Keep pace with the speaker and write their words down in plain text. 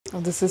Oh,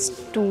 this is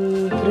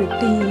too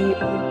pretty.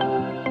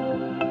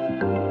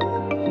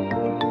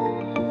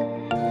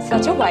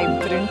 Such a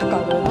vibrant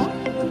color, no?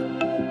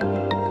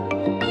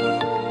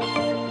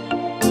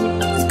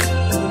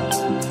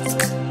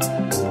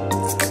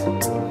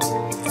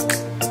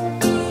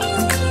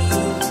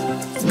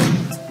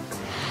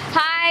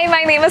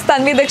 My name is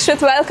Tanvi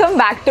Dikshit. Welcome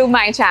back to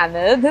my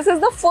channel. This is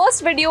the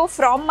first video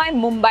from my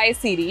Mumbai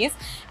series,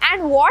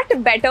 and what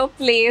better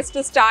place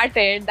to start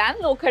it than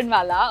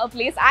Lokhandwala, a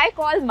place I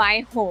call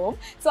my home.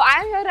 So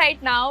I'm here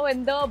right now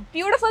in the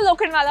beautiful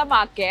Lokhandwala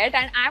Market,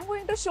 and I'm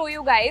going to show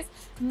you guys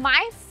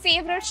my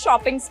favorite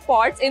shopping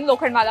spots in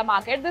Lokhandwala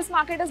Market. This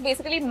market is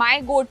basically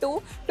my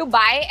go-to to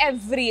buy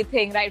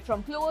everything, right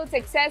from clothes,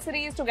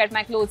 accessories, to get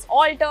my clothes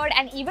altered,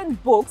 and even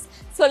books.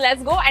 So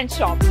let's go and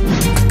shop.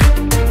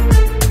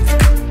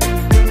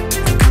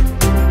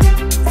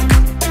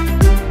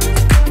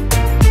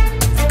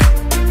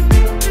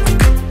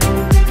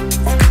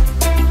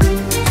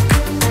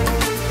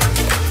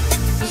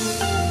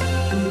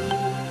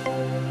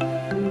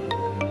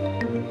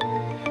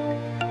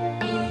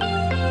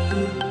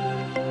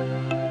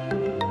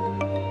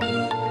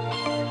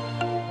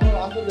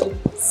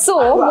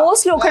 So,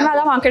 most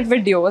Lokhandwala Market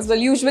videos will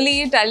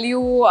usually tell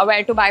you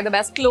where to buy the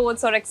best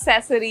clothes or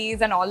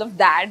accessories and all of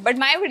that. But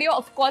my video,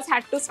 of course,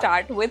 had to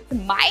start with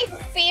my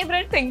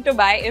favorite thing to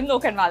buy in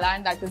Lokhandwala,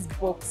 and that is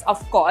books,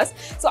 of course.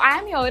 So, I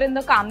am here in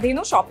the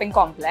Kamdhenu shopping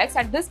complex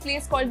at this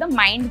place called the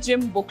Mind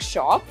Gym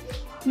Bookshop.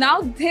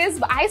 Now,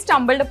 I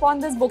stumbled upon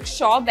this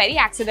bookshop very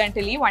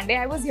accidentally. One day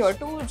I was here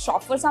to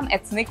shop for some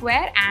ethnic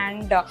wear,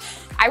 and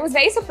I was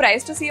very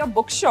surprised to see a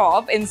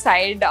bookshop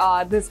inside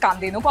this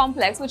Kamdhenu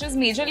complex, which is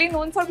majorly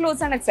known for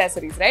clothes and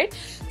accessories, right?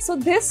 So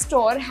this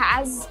store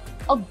has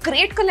a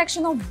great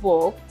collection of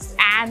books,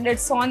 and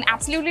it's on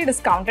absolutely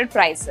discounted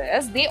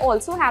prices. They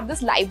also have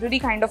this library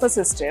kind of a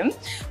system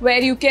where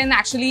you can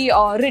actually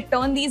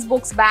return these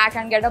books back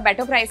and get a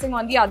better pricing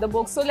on the other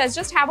books. So let's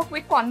just have a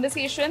quick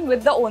conversation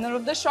with the owner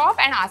of the shop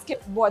and ask him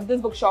what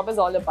this bookshop is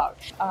all about.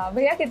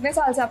 भैया कितने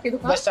साल से आपकी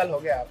दुकान? 10 साल हो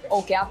गया आपके।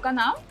 Okay, आपका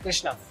नाम?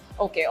 कृष्णा।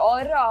 ओके,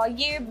 और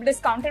ये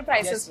डिस्काउंटेड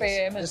प्राइसेस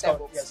पे मिलता है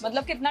बुक्स?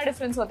 मतलब कितना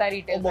डिफरेंस होता है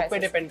रिटेल प्राइस? बुक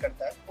पे डिपेंड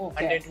करता है।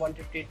 100,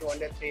 150,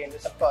 200,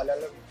 300 सबका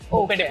अलग-अलग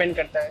बुक पे डिपेंड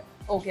करता है।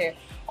 ओके,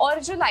 और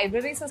जो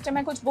लाइब्रेरी सिस्टम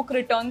है, कुछ बुक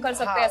रिटर्न कर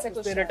सकते हैं ऐसे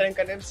कुछ? रिटर्न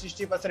करने में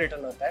 60%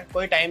 रिटर्न होता है,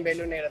 कोई टाइम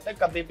वैल्यू नहीं रहता,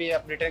 कभी भी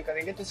आप रिटर्न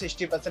करेंगे तो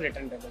 60%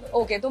 रिटर्न देना।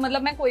 ओके, तो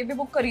मतलब मैं कोई भी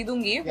बुक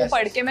खरीदूंगी वो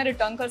पढ़ के मैं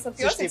रिटर्न कर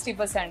सकती हूँ और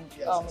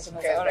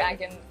 60% और आई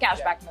कैन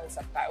कैशबैक मिल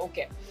सकता है।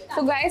 ओके,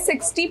 तो guys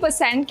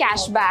 60%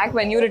 cashback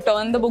when you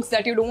return the books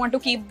that you don't want to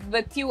keep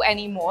with you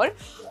anymore.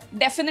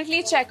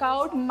 Definitely check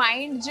out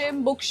Mind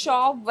Gym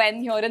Bookshop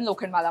when you're in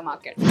Lokhandwala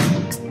Market.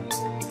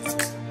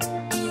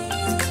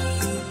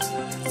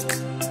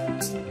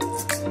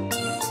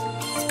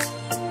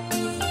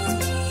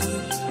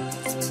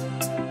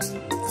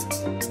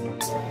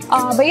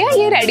 भैया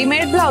ये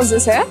readymade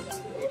blouses है?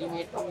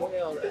 Readymade भी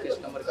है और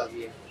customer का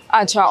भी है।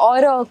 अच्छा,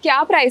 और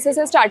क्या प्राइसेस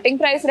है? स्टार्टिंग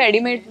प्राइस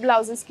रेडीमेड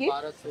ब्लाउजेस की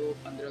 1200,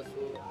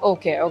 1500।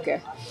 ओके ओके,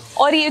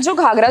 और ये जो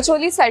घाघरा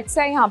चोली सेट्स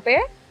है यहाँ पे,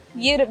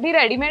 ये भी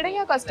रेडीमेड है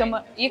या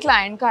कस्टमर, ये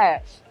क्लाइंट का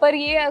है? पर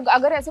ये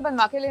अगर ऐसे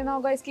बनवा के लेना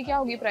होगा, इसकी क्या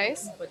होगी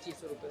प्राइस?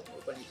 2500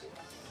 रुपए।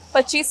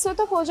 2500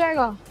 तक हो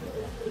जाएगा?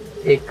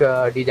 एक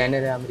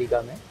डिजाइनर है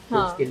अमेरिका में,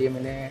 तो उसके लिए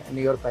मैंने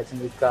न्यूयॉर्क फैशन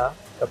वीक का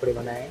कपड़े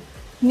बनाए।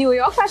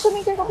 न्यूयॉर्क फैशन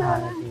वीक के कपड़े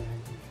बनाए?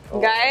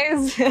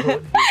 गाइस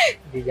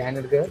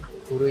डिजाइनर का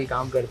पूरा ही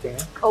काम करते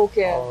हैं।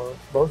 ओके, और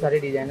बहुत सारे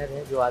डिजाइनर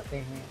हैं जो आते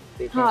हैं,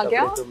 हाँ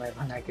क्या? तो मैं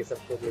बना के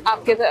सबको देता हूँ।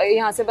 आपके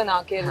यहाँ से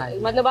बना के? हाँ,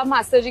 मतलब आप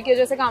मास्टर जी के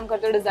जैसे काम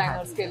करते हो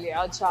डिजाइनर्स के लिए?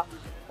 अच्छा,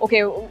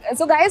 okay,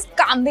 so guys,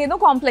 Kamdhenu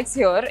complex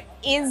here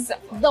is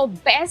the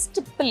best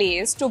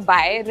place to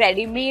buy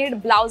ready-made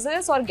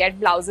blouses or get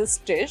blouses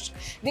stitched.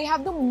 They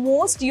have the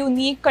most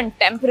unique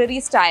contemporary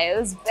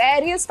styles,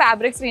 various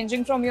fabrics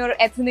ranging from your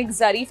ethnic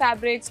zari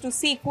fabrics to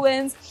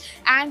sequins,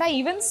 and I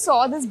even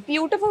saw this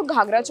beautiful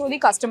Ghagra Choli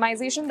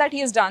customization that he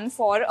has done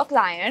for a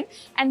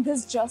client, and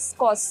this just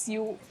costs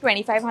you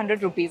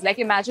 2500 rupees. Like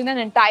imagine an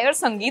entire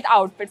Sangeet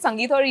outfit,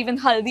 Sangeet or even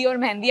Haldi or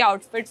Mehndi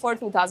outfit for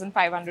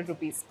 2500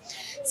 rupees.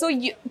 So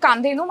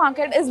Kamdhenu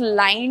Market is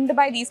lined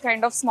by these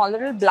kind of small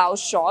little blouse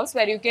shops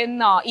where you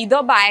can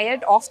either buy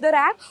it off the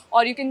rack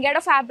or you can get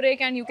a fabric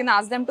and you can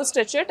ask them to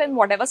stitch it in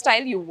whatever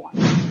style you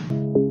want.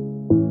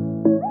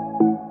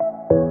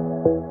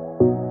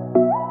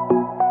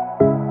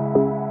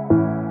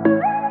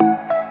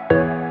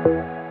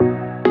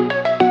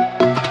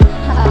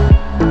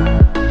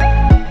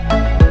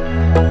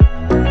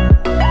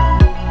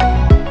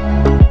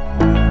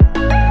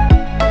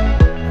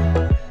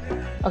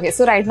 Okay,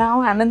 so right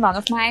now I'm in one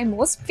of my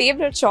most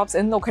favorite shops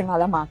in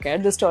Lokhandwala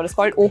Market. The store is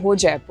called Oho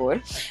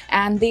Jaipur,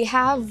 and they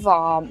have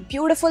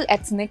beautiful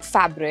ethnic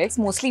fabrics,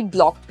 mostly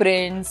block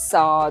prints,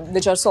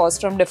 which are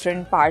sourced from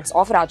different parts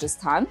of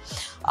Rajasthan.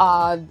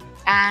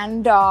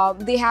 And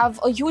they have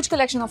a huge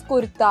collection of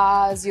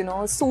kurtas, you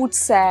know, suit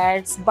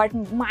sets. But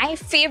my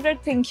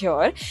favorite thing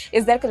here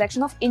is their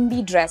collection of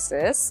indie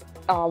dresses,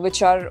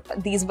 which are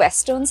these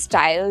Western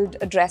styled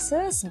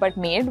dresses but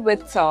made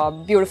with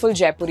beautiful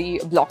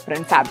Jaipuri block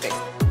print fabric.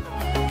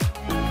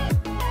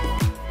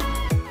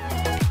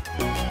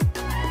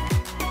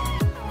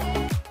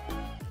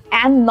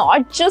 And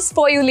not just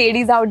for you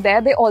ladies out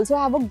there, they also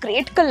have a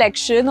great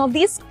collection of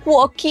these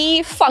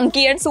quirky,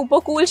 funky and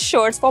super cool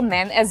shirts for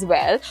men as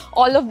well.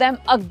 All of them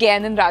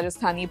again in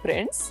Rajasthani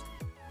prints.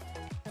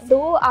 तो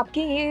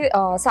आपके ये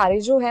सारे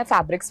जो है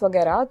fabrics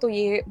वगैरह तो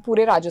ये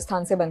पूरे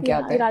राजस्थान से बन के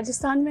आते हैं?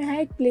 राजस्थान में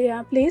है एक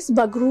प्लेस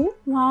बगरू,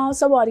 वहाँ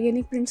सब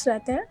ऑर्गेनिक प्रिंट्स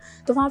रहते हैं,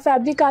 तो वहाँ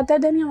फैब्रिक आता है,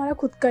 देन हमारा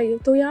खुद का ही,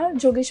 तो यहाँ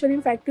जोगेश्वरी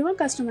फैक्ट्री में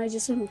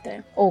कस्टमाइजेशन होता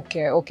है।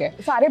 ओके ओके,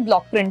 सारे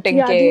ब्लॉक प्रिंटिंग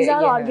के these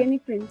are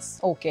organic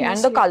prints. Okay,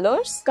 and the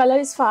colours? Colour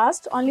is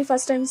fast, only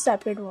first time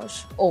separate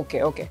wash.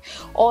 Okay okay,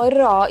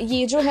 और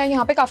ये जो है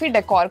यहाँ पे काफी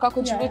डेकोर का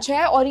कुछ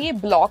है, और ये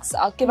ब्लॉक्स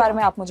के बारे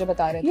में आप मुझे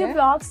बता रहे थे। ये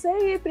ब्लॉक्स है,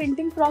 ये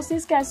प्रिंटिंग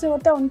प्रोसेस कैसे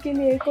होता है उनके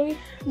लिए, कोई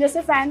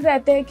जैसे फैन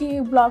रहते हैं कि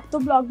ब्लॉक तो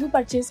ब्लॉक भी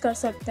परचेज कर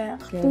सकते हैं,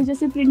 तो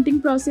जैसे प्रिंटिंग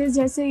प्रोसेस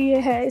जैसे ये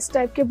है, इस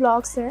टाइप के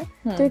ब्लॉक्स है,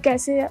 तो ये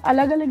कैसे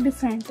अलग अलग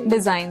डिफरेंट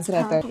डिजाइन्स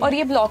रहते हैं। और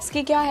ये ब्लॉक्स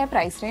की क्या है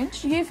प्राइस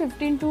रेंज? ये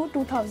 15 to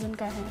 2000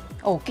 का है।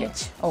 Okay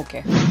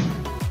okay.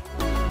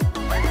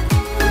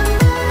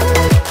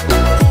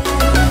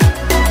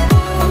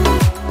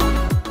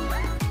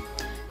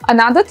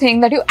 Another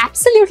thing that you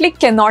absolutely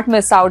cannot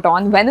miss out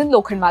on when in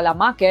Lokhandwala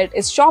Market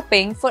is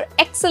shopping for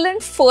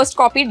excellent first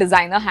copy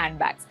designer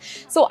handbags.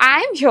 So I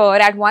am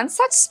here at one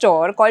such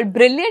store called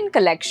Brilliant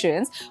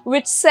Collections,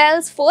 which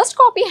sells first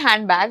copy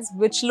handbags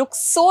which look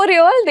so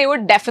real they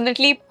would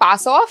definitely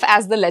pass off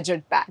as the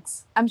legit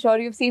bags. I'm sure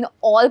you've seen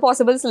all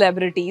possible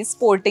celebrities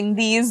sporting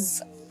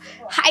these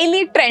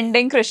highly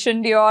trending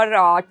Christian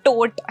Dior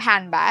tote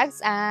handbags,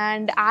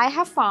 and I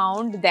have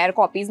found their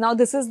copies. Now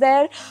this is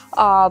their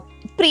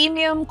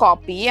premium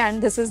copy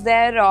and this is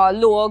their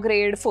lower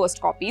grade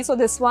first copy. So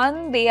this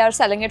one they are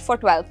selling it for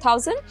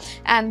 12,000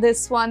 and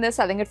this one they're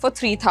selling it for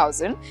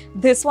 3,000.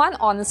 This one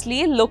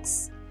honestly looks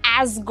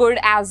as good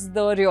as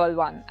the real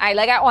one.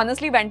 I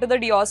honestly went to the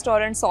Dior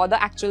store and saw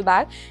the actual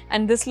bag,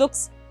 and this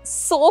looks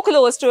so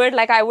close to it,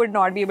 like I would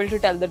not be able to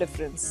tell the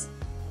difference.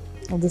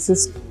 Oh, this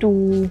is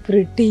too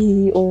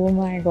pretty. Oh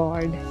my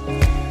god.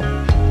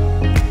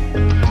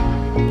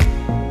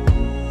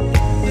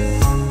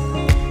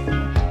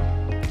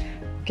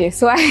 Okay,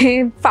 so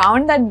I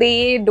found that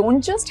they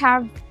don't just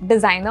have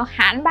designer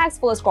handbags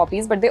first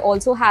copies, but they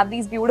also have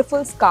these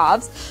beautiful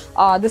scarves.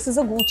 This is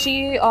a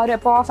Gucci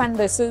ripoff and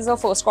this is a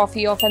first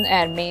copy of an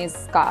Hermes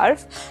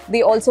scarf.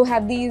 They also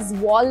have these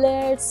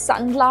wallets,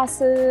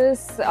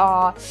 sunglasses,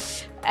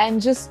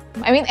 and just,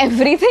 I mean,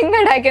 everything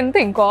that I can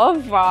think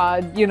of,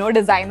 you know,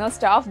 designer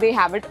stuff, they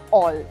have it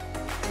all.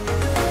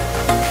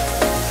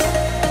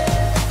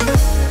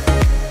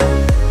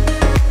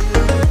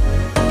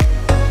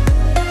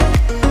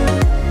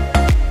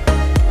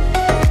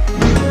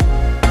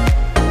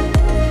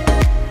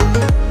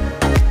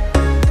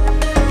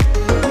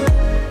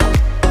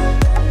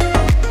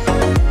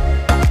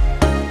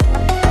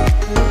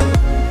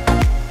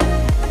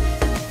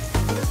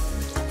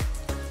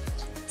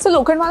 So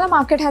Lokhandwala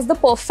Market has the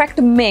perfect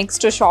mix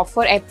to shop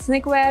for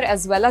ethnic wear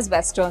as well as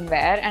western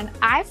wear, and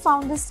I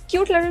found this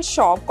cute little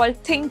shop called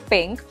Think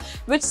Pink,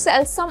 which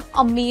sells some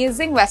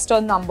amazing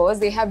western numbers.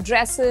 They have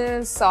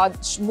dresses,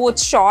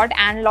 both short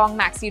and long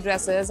maxi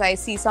dresses. I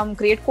see some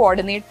great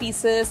coordinate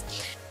pieces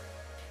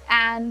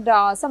and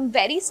some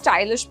very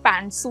stylish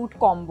pantsuit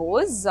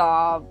combos.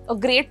 A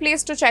great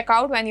place to check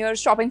out when you're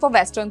shopping for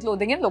western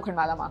clothing in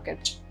Lokhandwala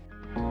Market.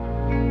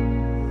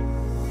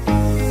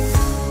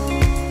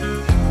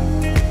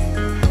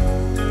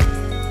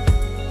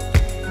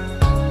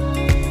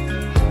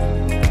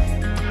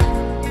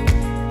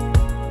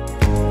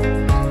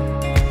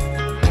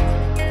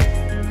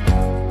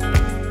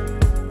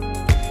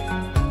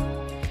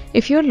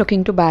 If you're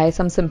looking to buy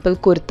some simple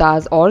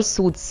kurtas or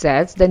suit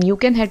sets, then you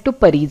can head to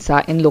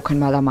Parizza in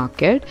Lokhandwala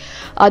Market.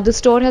 The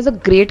store has a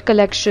great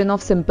collection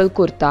of simple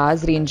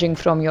kurtas ranging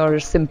from your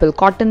simple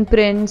cotton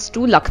prints to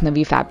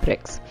Lucknowi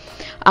fabrics.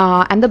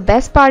 And the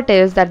best part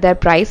is that their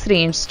price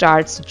range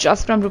starts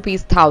just from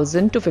Rs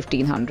 1000 to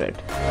 1500.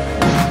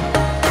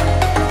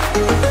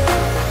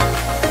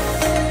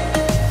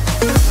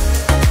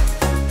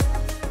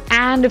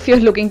 And if you're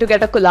looking to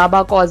get a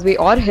Kulaba Causeway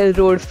or Hill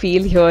Road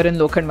feel here in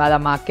Lokhandwala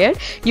Market,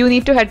 you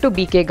need to head to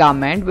BK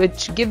Garment,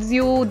 which gives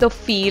you the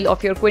feel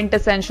of your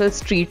quintessential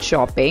street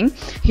shopping.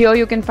 Here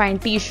you can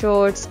find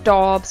t-shirts,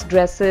 tops,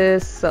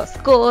 dresses,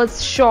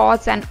 skirts,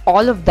 shorts and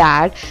all of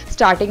that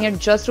starting at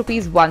just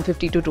Rs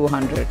 150 to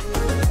 200.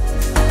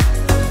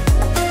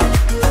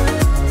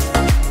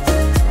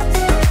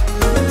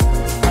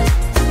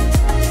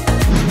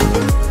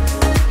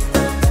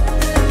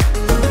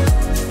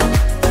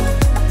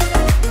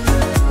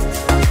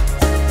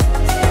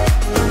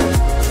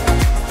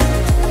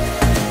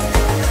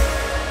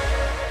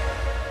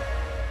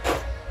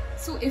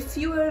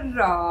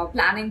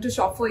 planning to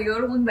shop for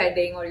your own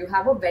wedding, or you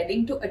have a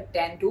wedding to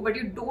attend to, but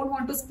you don't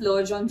want to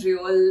splurge on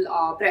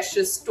real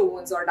precious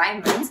stones or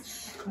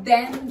diamonds,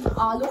 then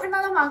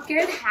Lokhandwala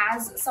Market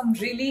has some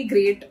really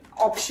great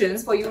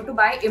options for you to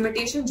buy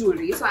imitation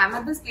jewelry. So I'm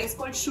at this place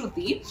called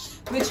Shruti,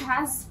 which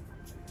has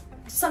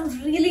some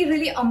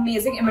really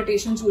amazing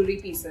imitation jewelry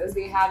pieces.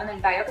 They have an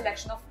entire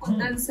collection of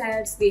kundan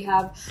sets. They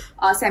have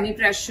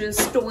semi-precious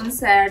stone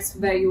sets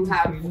where you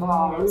have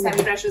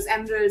semi-precious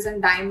emeralds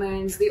and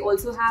diamonds. They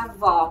also have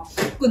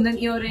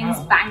kundan earrings,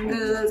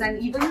 bangles,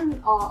 and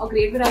even a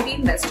great variety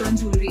in western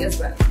jewelry as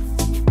well.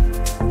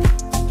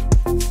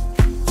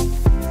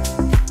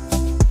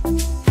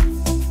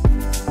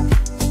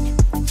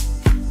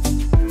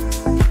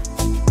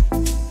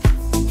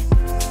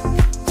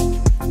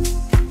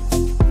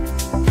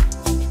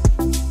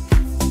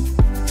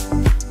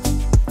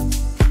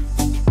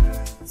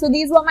 So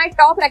these were my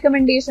top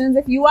recommendations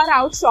if you are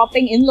out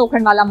shopping in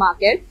Lokhandwala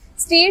Market.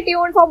 Stay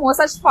tuned for more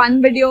such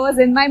fun videos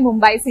in my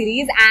Mumbai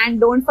series, and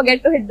don't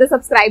forget to hit the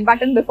subscribe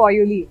button before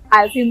you leave.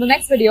 I'll see you in the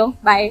next video.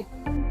 Bye.